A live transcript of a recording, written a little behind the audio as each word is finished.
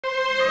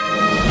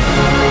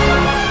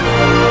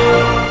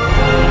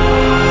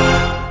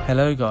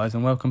Hello guys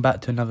and welcome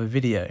back to another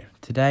video.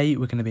 Today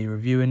we're going to be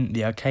reviewing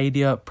the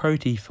Arcadia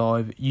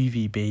ProT5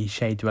 UVB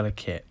ShadeDweller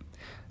kit.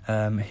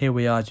 Here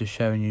we are just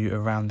showing you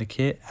around the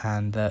kit,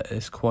 and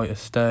it's quite a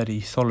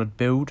sturdy solid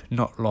build,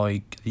 not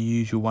like the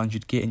usual ones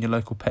you'd get in your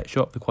local pet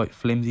shop, the quite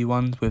flimsy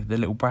ones with the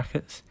little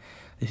brackets.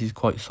 This is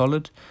quite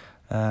solid,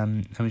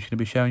 and we're just going to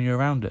be showing you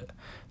around it.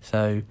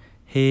 So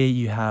here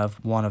you have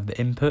one of the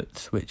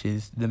inputs, which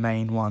is the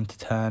main one to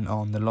turn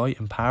on the light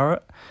and power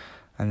it.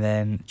 And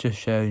then just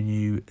showing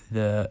you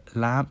the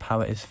lamp, how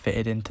it is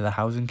fitted into the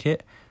housing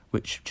kit,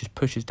 which just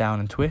pushes down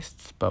and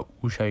twists, but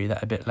we'll show you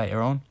that a bit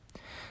later on.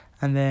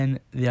 And then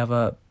the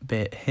other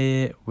bit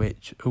here,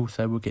 which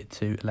also we'll get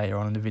to later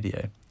on in the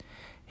video.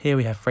 Here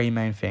we have three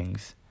main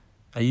things: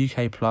 a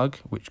UK plug,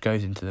 which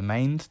goes into the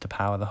mains to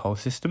power the whole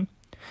system,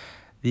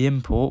 the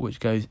import, which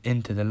goes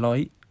into the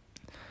light,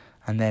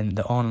 and then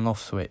the on and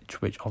off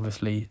switch, which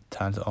obviously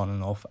turns it on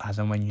and off as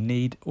and when you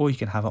need, or you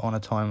can have it on a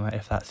timer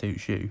if that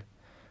suits you.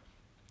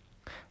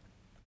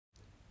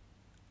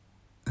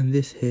 And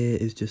this here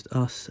is just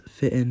us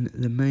fitting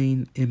the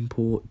main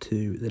import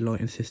to the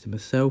lighting system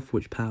itself,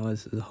 which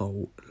powers the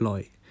whole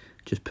light.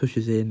 Just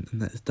pushes in and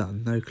that's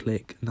done. No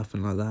click,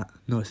 nothing like that.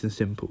 Nice and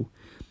simple.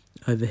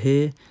 Over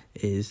here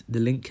is the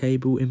link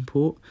cable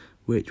import,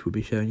 which we'll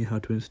be showing you how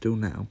to install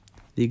now.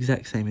 The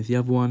exact same as the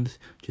other ones,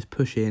 just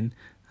push in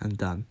and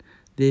done.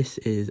 This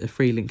is a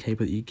free link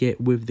cable that you get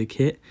with the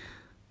kit,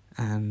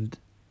 and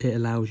it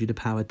allows you to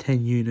power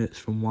 10 units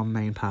from one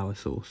main power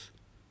source.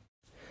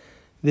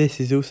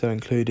 This is also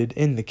included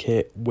in the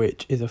kit,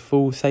 which is a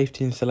full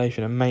safety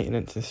installation and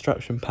maintenance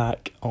instruction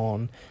pack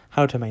on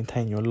how to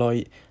maintain your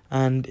light,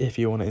 and if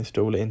you want to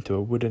install it into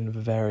a wooden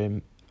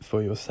vivarium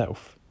for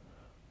yourself.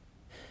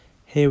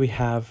 Here we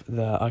have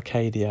the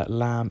Arcadia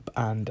lamp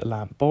and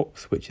lamp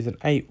box, which is an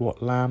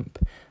 8-watt lamp,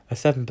 a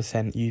 7%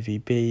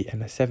 UVB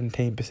and a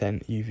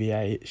 17%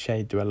 UVA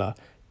ShadeDweller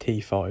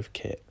T5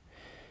 kit.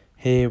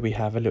 Here we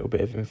have a little bit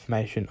of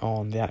information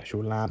on the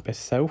actual lamp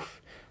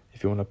itself,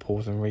 if you want to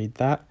pause and read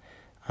that.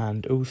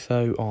 And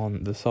also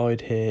on the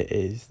side here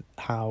is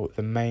how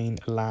the main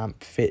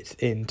lamp fits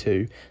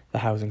into the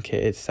housing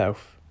kit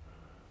itself.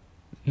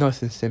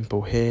 Nice and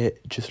simple here,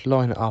 just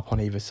line it up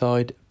on either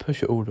side,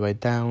 push it all the way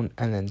down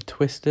and then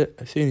twist it.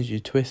 As soon as you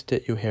twist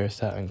it, you'll hear a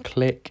certain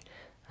click,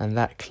 and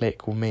that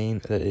click will mean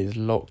that it is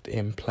locked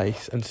in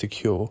place and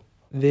secure.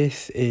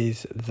 This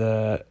is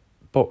the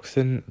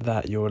boxing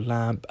that your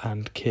lamp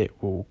and kit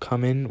will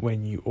come in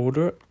when you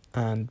order it,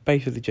 and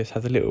basically just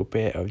has a little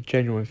bit of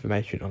general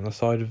information on the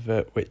side of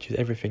it, which is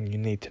everything you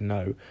need to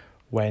know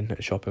when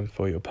shopping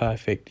for your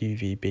perfect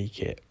UVB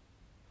kit.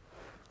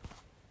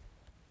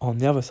 On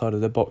the other side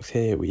of the box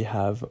here we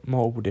have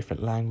multiple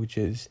different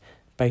languages,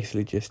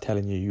 basically just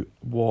telling you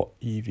what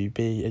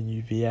UVB and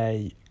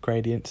UVA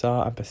gradients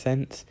are and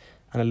percents,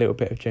 and a little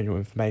bit of general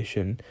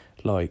information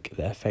like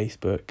their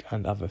Facebook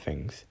and other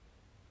things.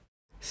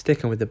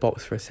 Sticking with the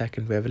box for a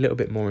second, we have a little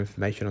bit more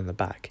information on the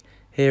back.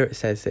 Here it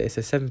says that it's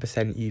a 7%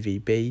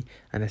 UVB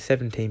and a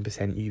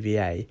 17%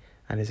 UVA,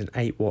 and is an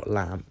 8-watt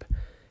lamp.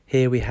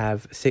 Here we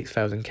have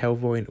 6000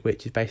 Kelvin,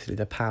 which is basically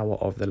the power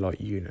of the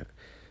light unit.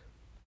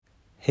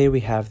 Here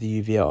we have the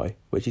UVI,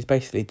 which is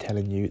basically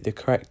telling you the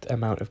correct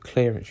amount of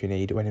clearance you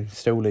need when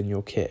installing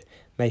your kit,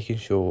 making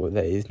sure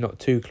that it is not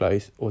too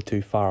close or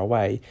too far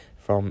away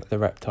from the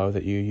reptile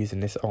that you're using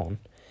this on.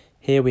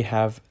 Here we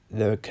have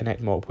the connect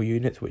multiple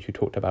units, which we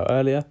talked about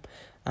earlier,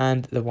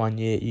 and the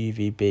 1-year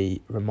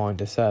UVB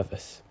reminder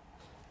service.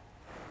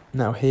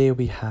 Now here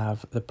we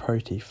have the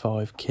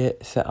ProT5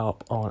 kit set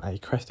up on a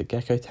crested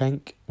gecko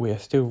tank. We are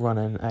still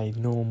running a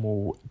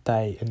normal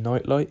day and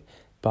night light,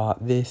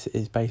 but this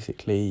is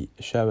basically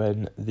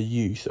showing the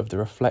use of the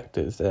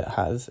reflectors that it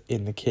has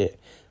in the kit,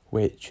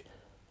 which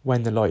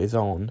when the light is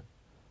on,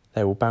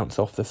 they will bounce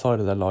off the side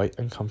of the light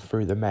and come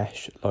through the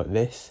mesh like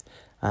this,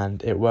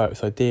 and it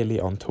works ideally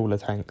on taller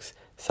tanks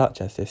such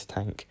as this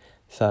tank.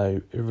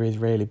 So it is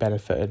really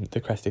benefiting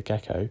the crested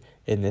gecko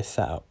in this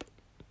setup.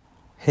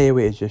 Here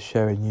we are just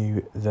showing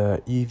you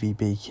the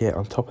UVB kit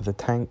on top of the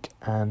tank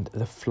and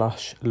the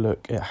flush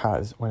look it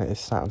has when it is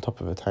sat on top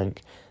of a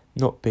tank.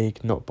 Not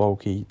big, not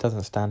bulky,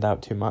 doesn't stand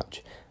out too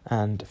much,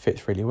 and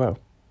fits really well.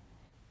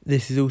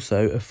 This is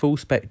also a full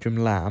spectrum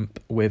lamp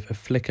with a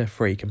flicker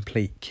free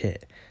complete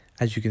kit,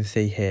 as you can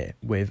see here,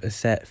 with a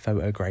set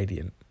photo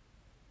gradient.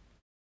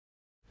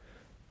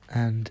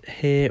 And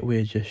here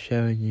we're just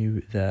showing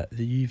you that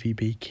the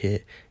UVB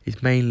kit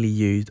is mainly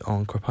used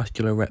on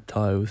crepuscular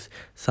reptiles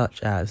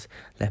such as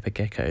leopard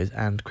geckos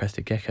and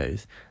crested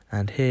geckos.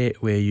 And here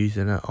we're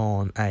using it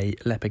on a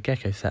leopard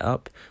gecko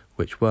setup,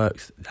 which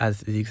works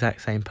as the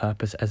exact same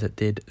purpose as it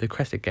did the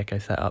crested gecko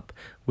setup,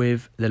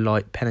 with the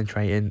light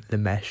penetrating the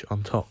mesh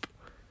on top.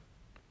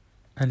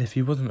 And if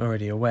you wasn't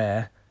already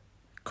aware,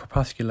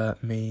 crepuscular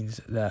means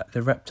that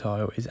the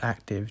reptile is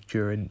active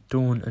during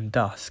dawn and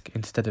dusk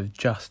instead of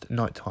just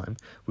nighttime,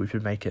 which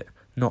would make it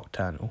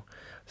nocturnal.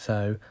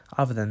 So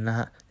other than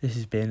that, this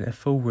has been a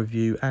full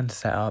review and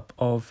setup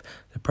of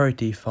the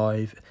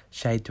ProT5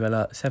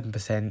 ShadeDweller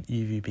 7%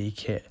 UVB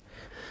kit.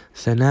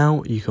 So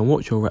now you can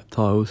watch your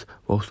reptiles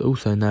whilst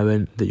also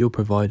knowing that you're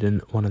providing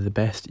one of the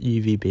best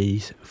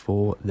UVBs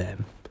for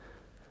them.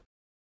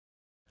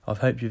 I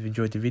hope you've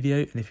enjoyed the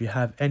video, and if you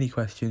have any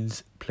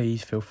questions,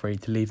 please feel free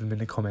to leave them in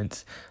the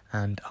comments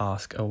and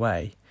ask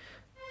away.